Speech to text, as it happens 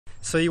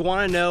So you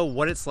want to know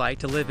what it's like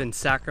to live in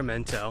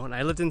Sacramento, and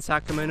I lived in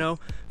Sacramento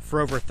for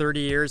over 30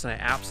 years and I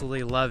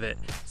absolutely love it.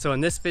 So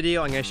in this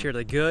video I'm going to share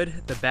the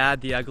good, the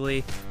bad, the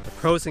ugly, the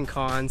pros and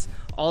cons,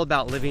 all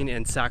about living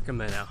in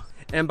Sacramento.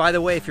 And by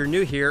the way, if you're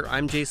new here,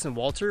 I'm Jason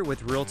Walter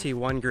with Realty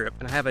One Group,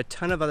 and I have a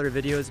ton of other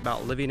videos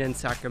about living in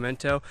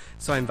Sacramento,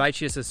 so I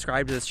invite you to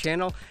subscribe to this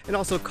channel and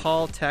also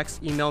call,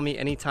 text, email me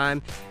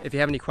anytime if you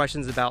have any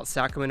questions about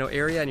Sacramento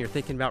area and you're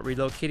thinking about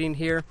relocating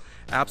here.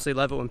 I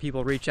absolutely love it when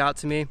people reach out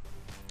to me,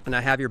 and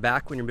I have your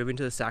back when you're moving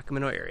to the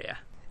Sacramento area.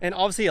 And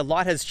obviously a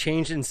lot has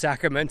changed in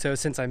Sacramento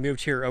since I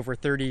moved here over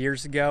 30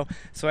 years ago.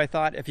 So I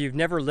thought if you've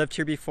never lived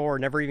here before or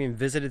never even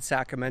visited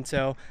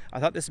Sacramento, I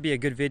thought this would be a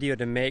good video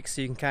to make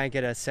so you can kind of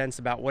get a sense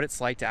about what it's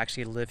like to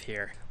actually live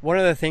here. One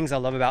of the things I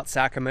love about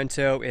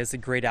Sacramento is the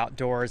great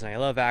outdoors, and I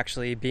love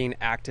actually being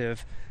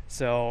active.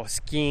 So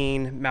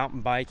skiing,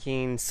 mountain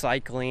biking,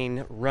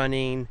 cycling,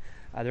 running.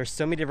 There's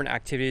so many different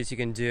activities you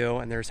can do,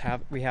 and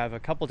we have a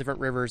couple different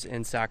rivers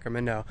in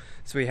Sacramento.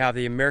 So we have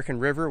the American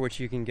River, which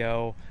you can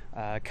go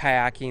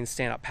kayaking,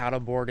 stand-up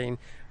paddleboarding.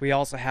 We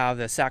also have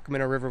the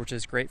Sacramento River, which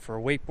is great for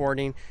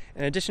wakeboarding.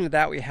 In addition to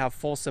that, we have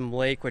Folsom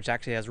Lake, which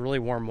actually has really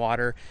warm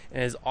water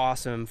and is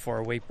awesome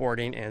for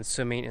wakeboarding and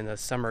swimming in the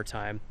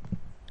summertime.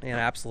 And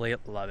I absolutely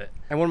love it.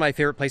 And one of my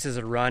favorite places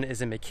to run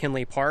is in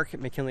McKinley Park.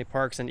 McKinley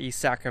Park's in East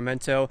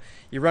Sacramento.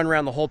 You run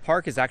around the whole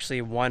park, is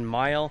actually 1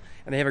 mile,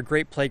 and they have a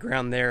great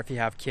playground there if you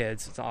have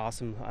kids. It's an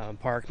awesome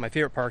park, my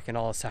favorite park in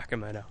all of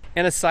Sacramento.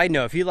 And a side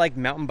note, if you like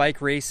mountain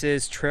bike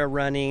races, trail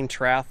running,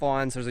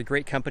 triathlons, there's a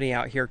great company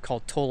out here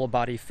called Total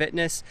Body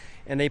Fitness,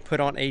 and they put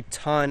on a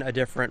ton of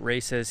different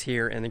races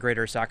here in the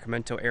greater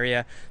Sacramento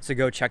area, so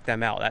go check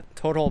them out at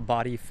Total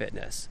Body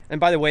Fitness. And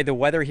by the way, the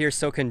weather here is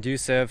so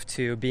conducive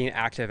to being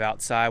active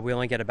outside. We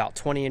only get about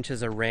 20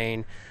 inches of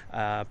rain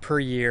per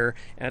year,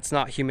 and it's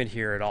not humid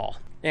here at all.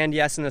 And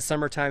yes, in the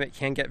summertime it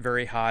can get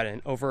very hot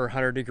and over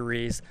 100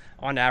 degrees.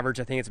 On average,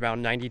 I think it's about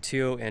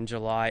 92 in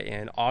July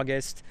and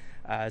August.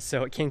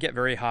 So it can get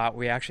very hot.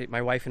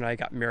 My wife and I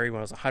got married when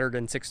it was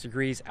 106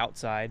 degrees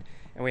outside,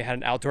 and we had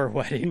an outdoor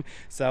wedding,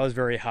 so that was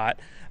very hot.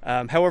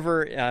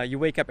 However, you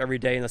wake up every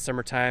day in the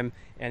summertime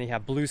and you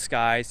have blue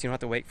skies. You don't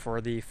have to wait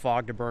for the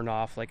fog to burn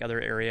off like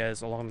other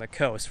areas along the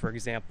coast. For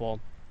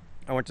example,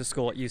 I went to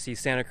school at UC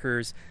Santa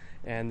Cruz,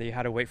 and you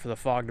had to wait for the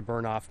fog to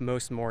burn off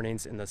most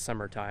mornings in the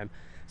summertime.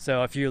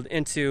 So if you're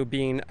into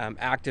being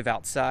active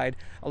outside,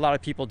 a lot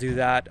of people do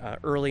that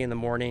early in the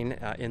morning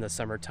in the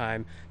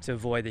summertime to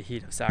avoid the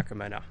heat of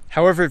Sacramento.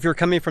 However, if you're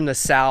coming from the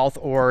south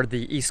or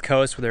the east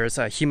coast where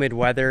there's humid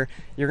weather,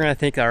 you're going to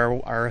think that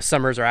our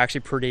summers are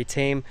actually pretty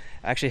tame.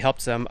 I actually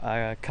helped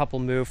a couple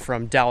move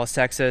from Dallas,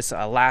 Texas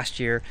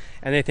last year,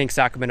 and they think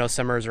Sacramento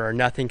summers are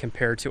nothing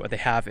compared to what they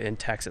have in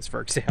Texas,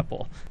 for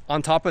example.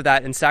 On top of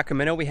that, in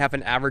Sacramento, we have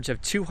an average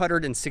of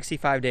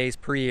 265 days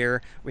per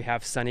year we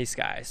have sunny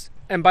skies.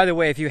 And by the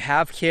way, if you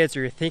have kids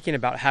or you're thinking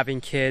about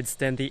having kids,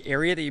 then the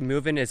area that you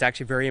move in is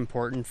actually very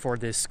important for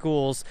the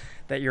schools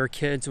that your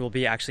kids will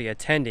be actually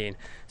attending.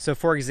 So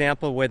for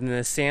example, within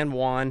the San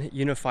Juan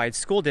Unified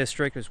School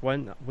District,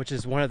 which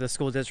is one of the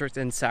school districts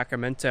in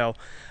Sacramento,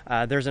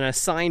 there's an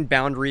assigned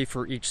boundary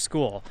for each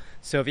school.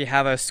 So if you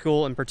have a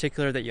school in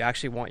particular that you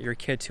actually want your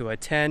kid to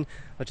attend,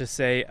 let's just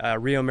say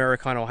Rio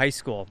Americano High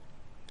School,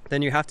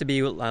 then you have to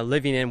be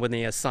living in within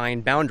the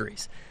assigned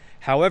boundaries.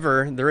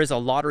 However, there is a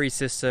lottery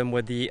system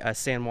with the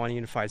San Juan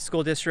Unified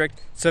School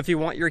District. So if you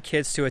want your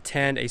kids to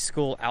attend a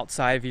school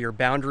outside of your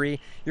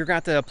boundary, you're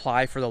going to have to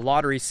apply for the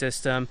lottery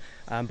system.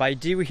 But I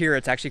do hear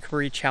it's actually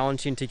pretty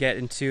challenging to get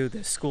into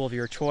the school of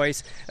your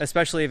choice,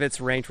 especially if it's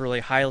ranked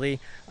really highly.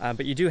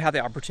 But you do have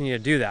the opportunity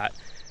to do that.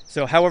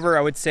 So however,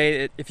 I would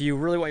say if you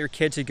really want your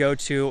kid to go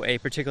to a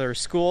particular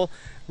school,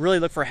 really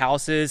look for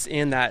houses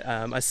in that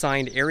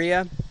assigned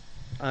area.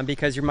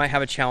 Because you might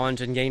have a challenge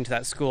in getting to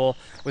that school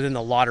within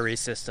the lottery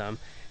system.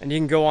 And you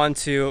can go on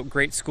to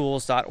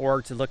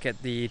greatschools.org to look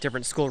at the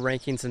different school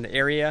rankings in the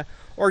area,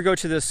 or go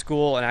to the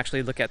school and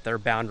actually look at their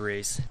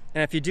boundaries.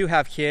 And if you do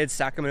have kids,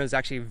 Sacramento is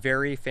actually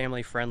very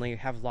family friendly. We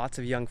have lots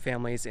of young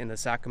families in the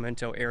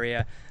Sacramento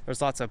area. There's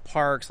lots of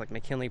parks, like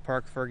McKinley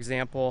Park, for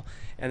example,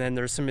 and then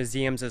there's some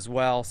museums as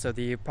well. So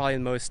probably the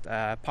most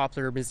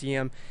popular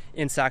museum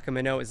in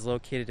Sacramento is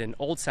located in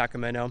Old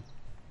Sacramento,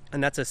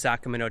 and that's a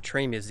Sacramento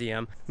Train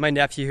Museum. My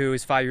nephew, who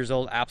is 5 years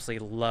old,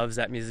 absolutely loves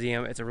that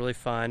museum. It's a really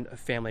fun,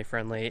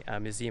 family-friendly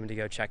museum to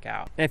go check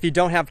out. And if you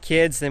don't have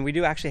kids, then we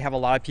do actually have a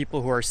lot of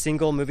people who are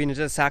single moving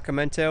into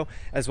Sacramento,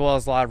 as well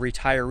as a lot of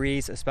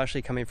retirees,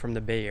 especially coming from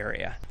the Bay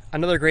Area.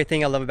 Another great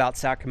thing I love about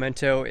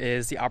Sacramento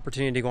is the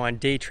opportunity to go on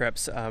day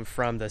trips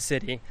from the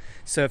city.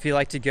 So if you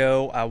like to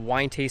go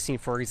wine tasting,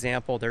 for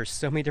example, there's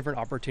so many different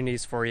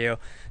opportunities for you.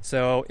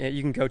 So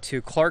you can go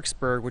to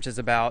Clarksburg, which is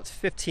about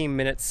 15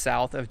 minutes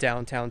south of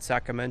downtown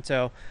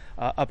Sacramento,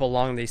 up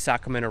along the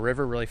Sacramento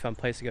River. Really fun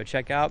place to go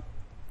check out.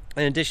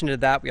 In addition to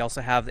that, we also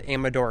have the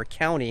Amador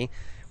County,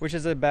 which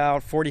is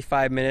about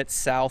 45 minutes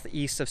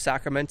southeast of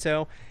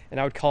Sacramento, and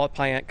I would call it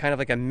kind of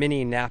like a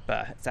mini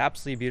Napa. It's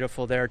absolutely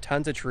beautiful there,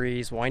 tons of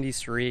trees, windy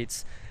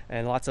streets,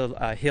 and lots of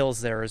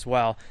hills there as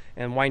well.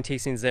 And wine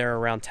tastings there are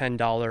around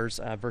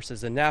 $10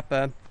 versus in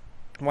Napa.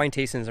 Wine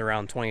tasting is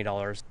around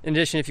 $20. In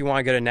addition, if you want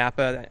to go to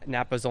Napa,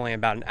 Napa is only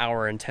about an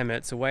hour and 10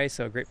 minutes away,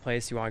 so a great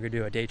place. You want to go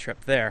do a day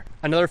trip there.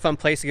 Another fun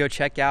place to go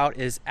check out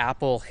is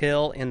Apple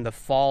Hill in the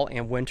fall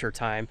and winter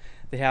time.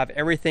 They have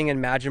everything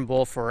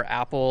imaginable for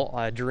apple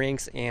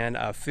drinks and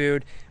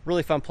food.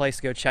 Really fun place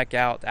to go check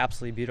out.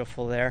 Absolutely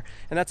beautiful there.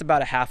 And that's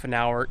about a half an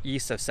hour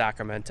east of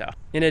Sacramento.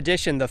 In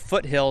addition, the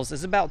foothills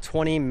is about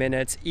 20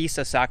 minutes east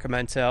of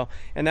Sacramento,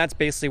 and that's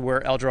basically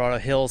where El Dorado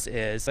Hills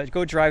is. But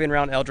go driving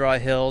around El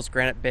Dorado Hills,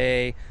 Granite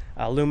Bay,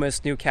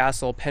 Loomis,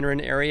 Newcastle,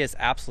 Penryn area is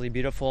absolutely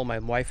beautiful. My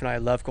wife and I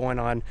love going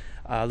on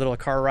little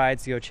car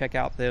rides to go check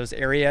out those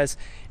areas,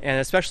 and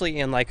especially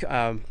in like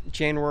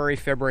January,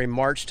 February,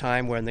 March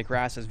time when the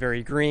grass is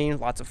very green,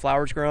 lots of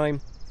flowers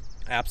growing.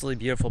 Absolutely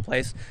beautiful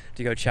place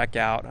to go check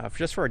out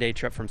just for a day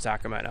trip from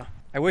Sacramento.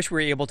 I wish we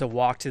were able to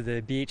walk to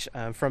the beach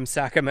from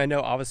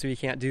Sacramento. Obviously we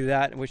can't do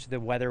that. I wish the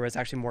weather was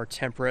actually more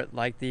temperate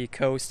like the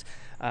coast,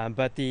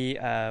 but the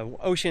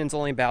ocean's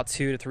only about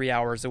 2 to 3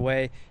 hours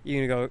away.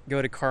 You can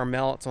go to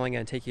Carmel, it's only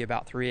going to take you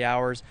about 3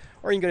 hours,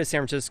 or you can go to San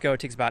Francisco, it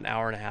takes about an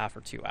hour and a half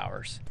or 2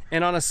 hours.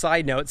 And on a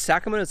side note,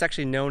 Sacramento is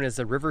actually known as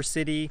the River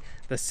City,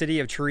 the City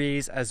of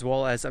Trees, as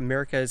well as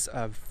America's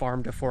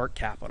farm to fork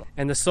capital.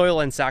 And the soil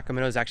in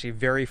Sacramento is actually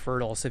very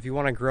fertile, so if you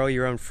want to grow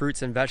your own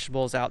fruits and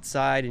vegetables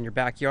outside in your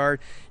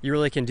backyard, you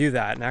really can do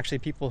that. And actually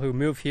people who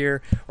move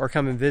here or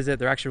come and visit,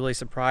 they're actually really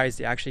surprised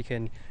you actually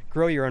can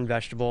grow your own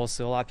vegetables.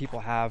 So a lot of people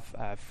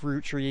have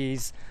fruit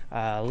trees,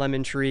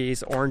 lemon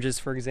trees, oranges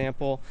for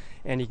example,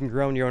 and you can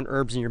grow your own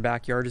herbs in your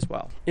backyard as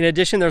well. In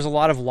addition, there's a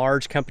lot of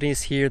large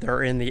companies here that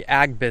are in the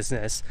ag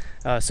business.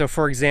 So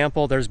for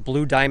example, there's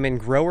Blue Diamond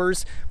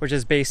Growers, which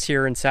is based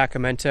here in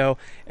Sacramento,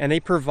 and they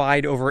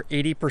provide over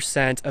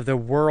 80% of the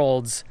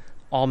world's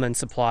almond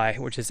supply,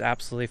 which is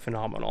absolutely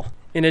phenomenal.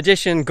 In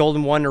addition,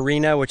 Golden One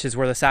Arena, which is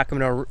where the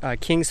Sacramento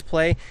Kings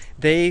play,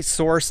 they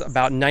source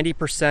about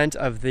 90%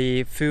 of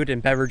the food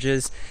and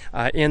beverages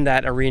in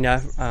that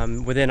arena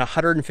within a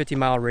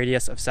 150-mile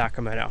radius of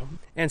Sacramento.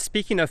 And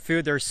speaking of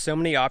food, there's so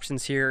many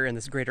options here in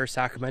this greater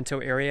Sacramento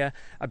area.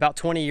 About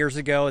 20 years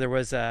ago, there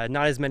was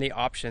not as many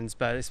options,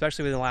 but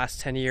especially within the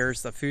last 10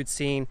 years, the food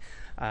scene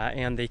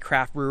and the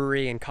craft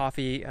brewery and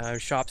coffee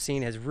shop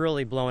scene has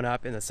really blown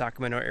up in the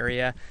Sacramento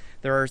area.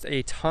 There's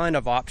a ton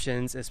of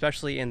options,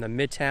 especially in the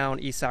Midtown,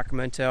 East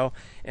Sacramento,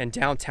 and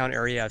downtown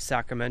area of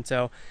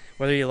Sacramento.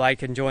 Whether you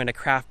like enjoying a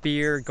craft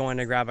beer, going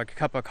to grab a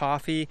cup of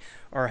coffee,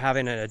 or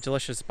having a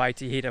delicious bite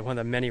to eat at one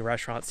of the many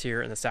restaurants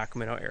here in the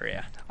Sacramento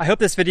area. I hope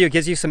this video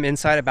gives you some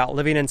insight about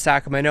living in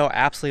Sacramento. I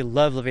absolutely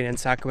love living in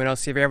Sacramento.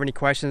 So if you have any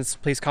questions,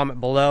 please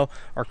comment below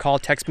or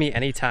text me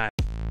anytime.